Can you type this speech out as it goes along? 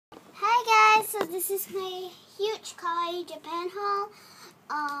so this is my huge KAWAII Japan haul.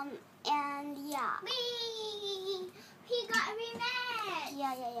 And yeah. He got rematch.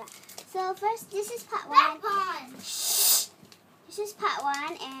 Yeah. So first, this is part That one. one. This is part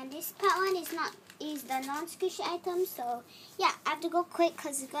one, and this part one is the non-squishy item. So yeah, I have to go quick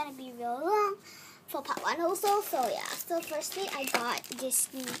because it's gonna be real long for part one also. So yeah. So firstly, I got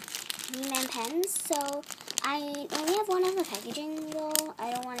Disney He-Man pens. So I only have one of the packaging though.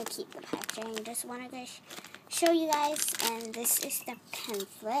 I don't want to keep the packaging. Just want to show you guys. And this is the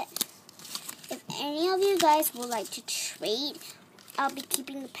pamphlet. If any of you guys would like to trade, I'll be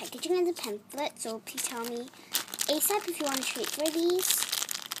keeping the packaging and the pamphlet. So please tell me ASAP if you want to trade for these.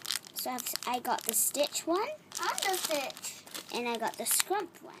 So I got the Stitch one. I'm the Stitch. And I got the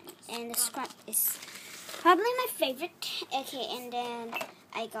Scrump one. And the Scrump is probably my favorite. Okay, and then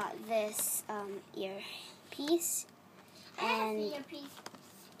I got this earpiece. And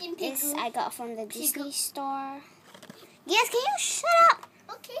this I got from the Disney store. Yes, can you shut up?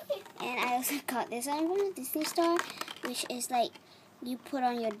 Okay. And I also got this one from the Disney store, which is like you put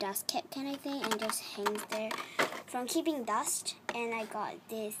on your dust cap kind of thing and just hangs there from keeping dust. And I got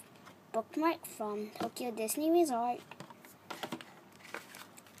this bookmark from Tokyo Disney Resort.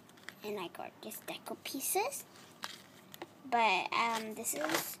 And I got this deco pieces. But this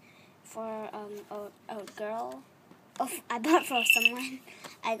is for a girl. Oh, I bought for someone.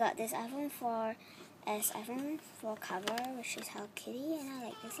 I got this iPhone for cover, which is Hello Kitty, and I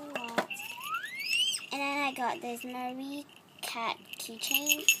like this a lot. And then I got this Marie cat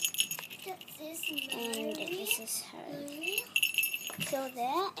keychain, and this is her. So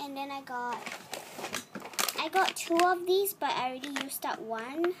there, and then I got two of these, but I already used up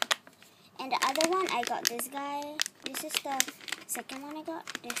one. And the other one, I got this guy. This is the second one I got.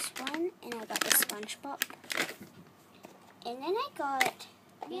 This one, and I got the SpongeBob. And then I got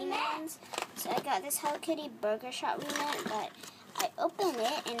remans. So I got this Hello Kitty Burger Shot reman, but I opened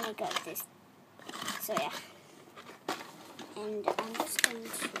it and I got this. So yeah. And I'm just going to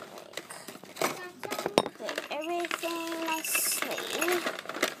put everything nicely.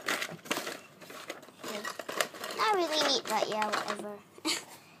 Not really neat, but yeah, whatever.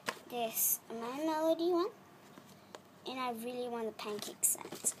 This My Melody one. And I really want the pancake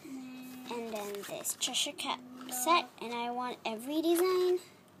set. And then this Cheshire Cat set. And I want every design.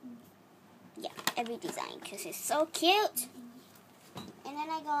 Yeah, every design because it's so cute. And then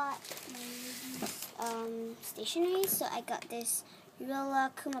I got stationery. So I got this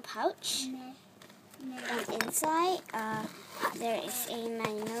Rilla Kuma pouch. And inside, there is a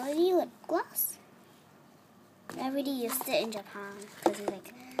My Melody lip gloss. I already used it in Japan because it's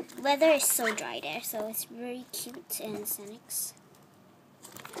like weather is so dry there, so it's very cute and scenic.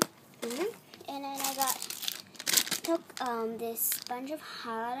 And then I took this bunch of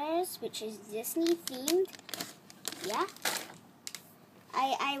highlighters, which is Disney themed. Yeah,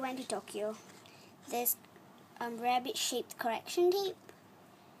 I went to Tokyo. This rabbit shaped correction tape.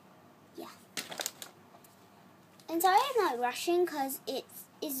 Yeah. And sorry I'm not rushing because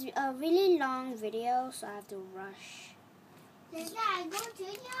it's a really long video, so I have to rush. Did I go to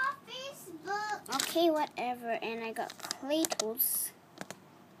your Facebook? Okay, whatever. And I got clay tools.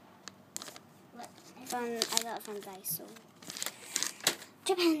 I got from Daiso.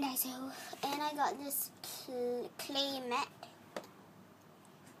 Japan Daiso. And I got this clay mat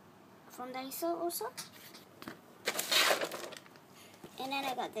from Daiso also. And then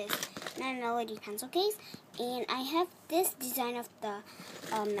I got this My Melody pencil case. And I have this design of the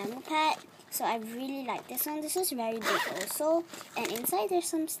memo pad. So I really like this one. This is very big also. And inside there's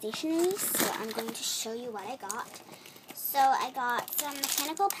some stationery. So I'm going to show you what I got. So I got some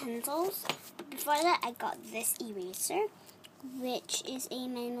mechanical pencils. Before that I got this eraser, which is a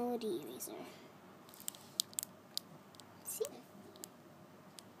My Melody eraser. See?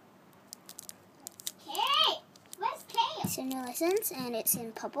 Hey! What's K? It's a new license and it's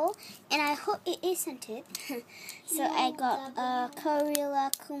in purple. And I hope it is scented. So I got a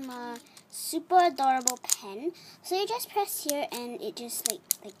Rilla Kuma super adorable pen. So you just press here and it just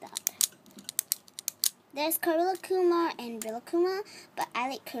like that. There's Rilla Kuma and Rilla Kuma, but I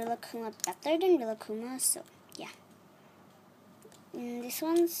like Rilla Kuma better than Rilla Kuma, so yeah. And this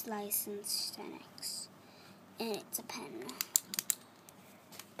one's licensed Xanax, and it's a pen.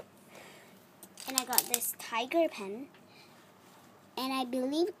 And I got this tiger pen, and I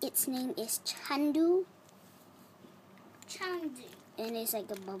believe its name is Chandu. And it's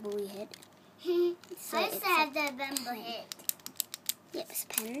like a bubbly head. So I said the bumble head. Yep, it's a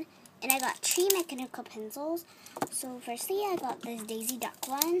pen. And I got 3 mechanical pencils. So firstly, I got this Daisy Duck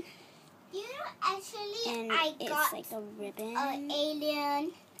one. You know, actually, And I it's got like a ribbon. an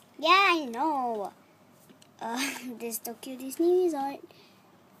alien. Yeah, I know. This Tokyo Disney Resort.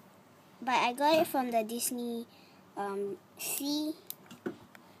 But I got it from the Disney Sea.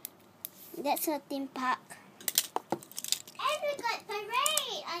 That's a theme park. And we got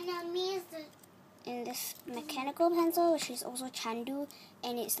parade. And And this mechanical pencil, which is also Chandu,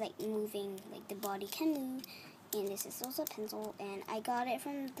 and it's like moving, like the body can move. And this is also a pencil, and I got it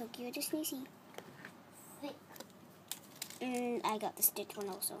from Tokyo Disney Sea. And I got the Stitch one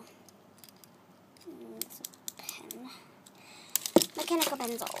also. And it's a pen. Mechanical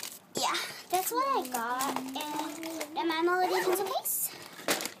pencil. Yeah, that's what I got. And then my Melody pencil case.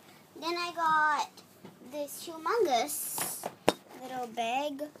 Then I got this humongous little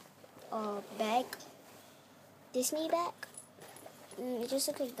bag. Disney bag. It just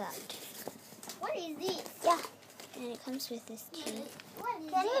looks like that. what is this? Yeah. And it comes with this key. What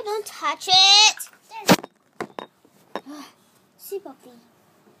is Daddy, this? don't touch it! Super clean.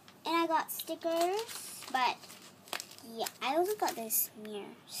 And I got stickers, but yeah, I also got this mirror,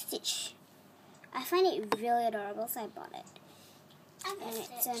 Stitch. I find it really adorable, so I bought it. And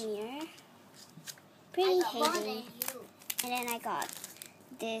it's a mirror. Pretty heavy. And then I got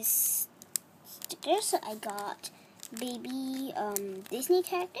this sticker, so I got baby Disney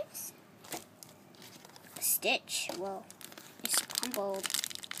characters. Stitch, well, it's crumpled.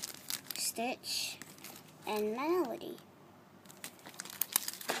 Stitch and Melody.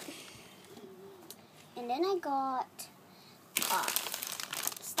 And then I got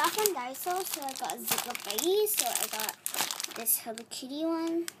stuff from Daiso, so I got Ziploc baggies, so I got this Hello Kitty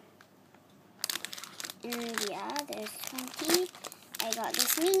one. And yeah, there's 20. I got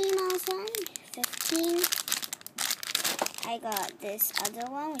this Minnie Mouse one, 15. I got this other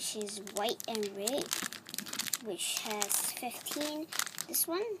one, which is white and red, which has 15. This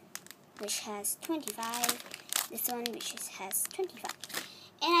one, which has 25. This one, which has 25.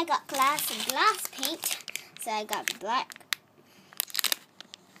 And I got glass paint, so I got black.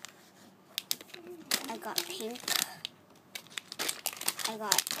 I got pink. I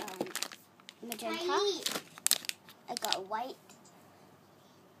got magenta. I got white.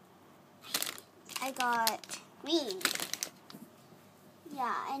 I got green.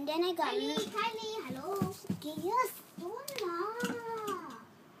 Yeah, and then I got Kylie, hello. yes, Donna.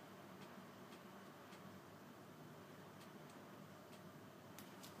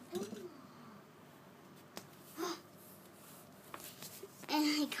 And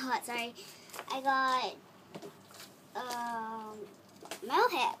I got metal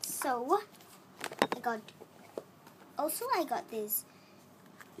hats. So I got this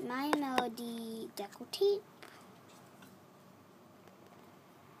My Melody deco tape.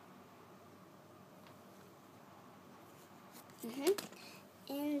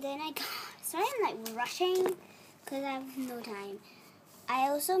 And then I got, sorry I'm like rushing because I have no time. I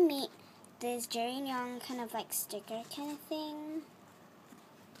also made this Jerry and Young kind of like sticker kind of thing.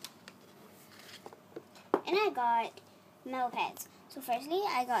 And I got metal pads. So firstly,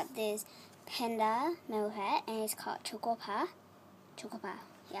 I got this panda metal pad, and it's called Chocopa.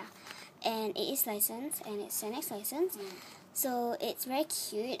 Yeah. And it is licensed, and it's Senex licensed. So it's very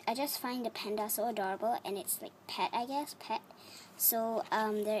cute. I just find the panda so adorable, and it's like pet, I guess, pet. So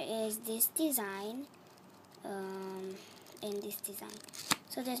there is this design, and this design.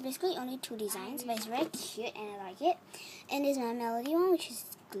 So there's basically only 2 designs, but it's very cute, and I like it. And there's my Melody one, which is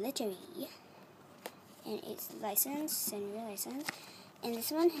glittery. And it's licensed, and real license. And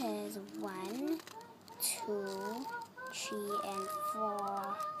this one has 1, 2, 3, and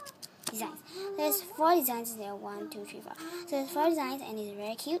 4 designs. There's 4 designs there. 1, 2, 3, 4. So there's 4 designs, and it's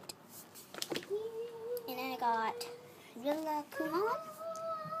very cute. And then I got Rilla Kumon.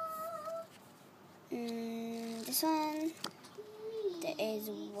 This one, there is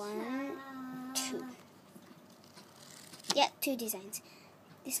 1, 2. Yeah, 2 designs.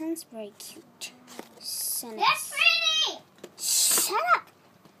 This one's very cute. That's pretty. Shut up!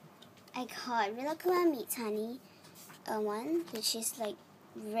 I got Rilla Kumon Meets Honey one, which is like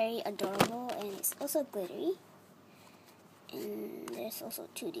very adorable, and it's also glittery. And there's also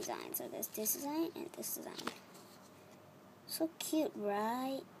 2 designs. So there's this design and this design. So cute,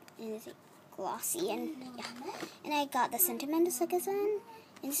 right? And it's like glossy, and yeah. And I got the Sentimental Circus one.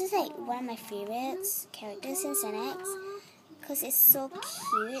 And this is like one of my favorites characters in Senex, because it's so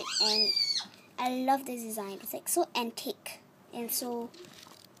cute, and I love this design. It's like so antique and so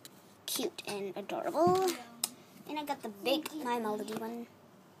cute and adorable. And I got the big My Melody one,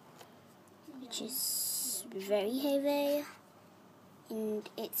 which is very heavy, and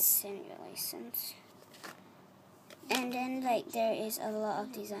it's in your license. And then like there is a lot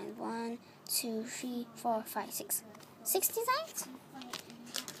of designs. 1, 2, 3, 4, 5, 6. 6 designs.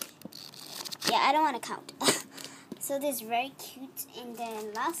 I don't want to count. So this is very cute. And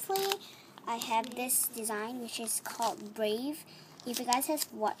then lastly, I have this design which is called Brave. If you guys have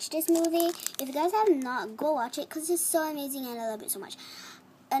watched this movie, if you guys have not, go watch it because it's so amazing and I love it so much.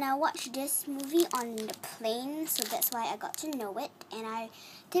 And I watched this movie on the plane, so that's why I got to know it. And I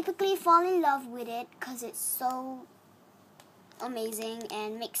typically fall in love with it because it's so amazing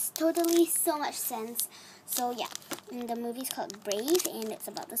and makes totally so much sense. So yeah, and the movie's called Brave and it's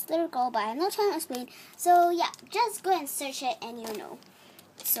about this little girl, but I have no time to explain. So yeah, just go and search it and you'll know.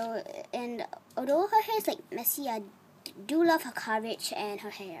 So, and although her hair is like messy, I do love her courage and her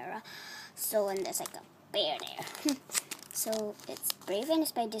hair. So, and there's like a bear there. So it's Brave and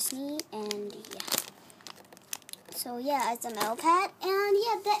it's by Disney, and yeah. So yeah, it's a metal pad, and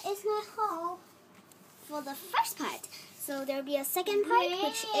yeah, that is my haul for the first part. So there'll be a second part,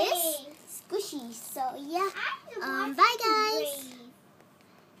 which is squishy. So yeah, bye guys.